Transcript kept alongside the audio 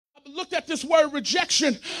looked at this word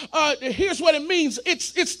rejection. Here's what it means.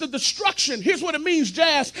 It's the destruction. Here's what it means,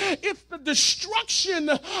 Jazz. It's the destruction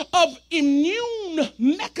of immune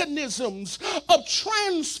mechanisms of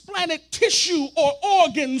transplanted tissue or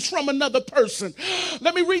organs from another person.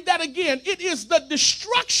 Let me read that again. It is the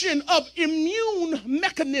destruction of immune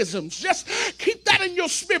mechanisms. Just keep that in your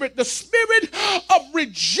spirit. The spirit of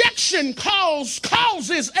rejection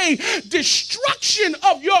causes a destruction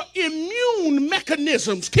of your immune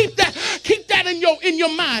mechanisms. Keep that in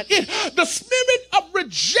your mind. The spirit of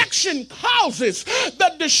rejection causes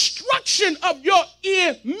the destruction of your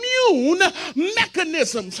immune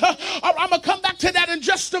mechanisms. I'm gonna come back to that in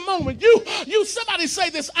just a moment. You somebody say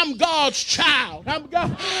this: I'm God's child.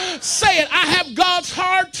 Say it. I have God's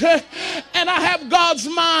heart and I have God's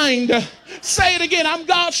mind. Say it again. I'm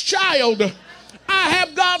God's child. I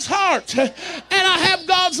have God's heart and I have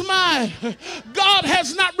God's mind. God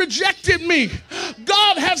has not rejected me.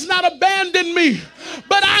 God has not abandoned me.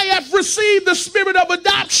 But I have received the spirit of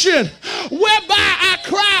adoption, whereby I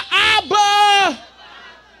cry, Abba.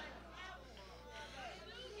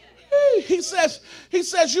 He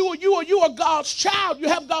says you are God's child. You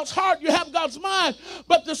have God's heart. You have God's mind.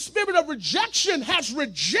 But the spirit of rejection has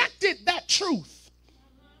rejected that truth.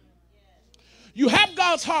 You have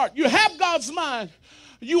God's heart. You have God's mind.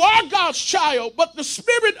 You are God's child. But the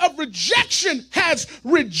spirit of rejection has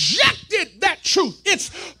rejected that truth.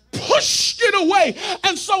 It's pushed it away.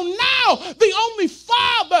 And so now the only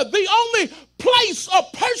father, the only place or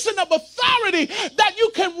person of authority that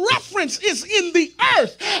you can reference is in the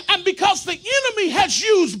earth. And because the enemy has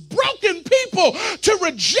used broken people to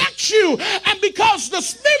reject you, and because the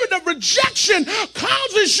spirit of rejection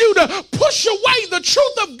causes you to push away the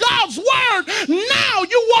truth of God's word, now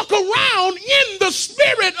you walk around in the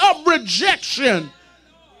spirit of rejection.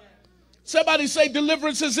 Somebody say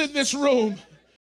deliverance is in this room.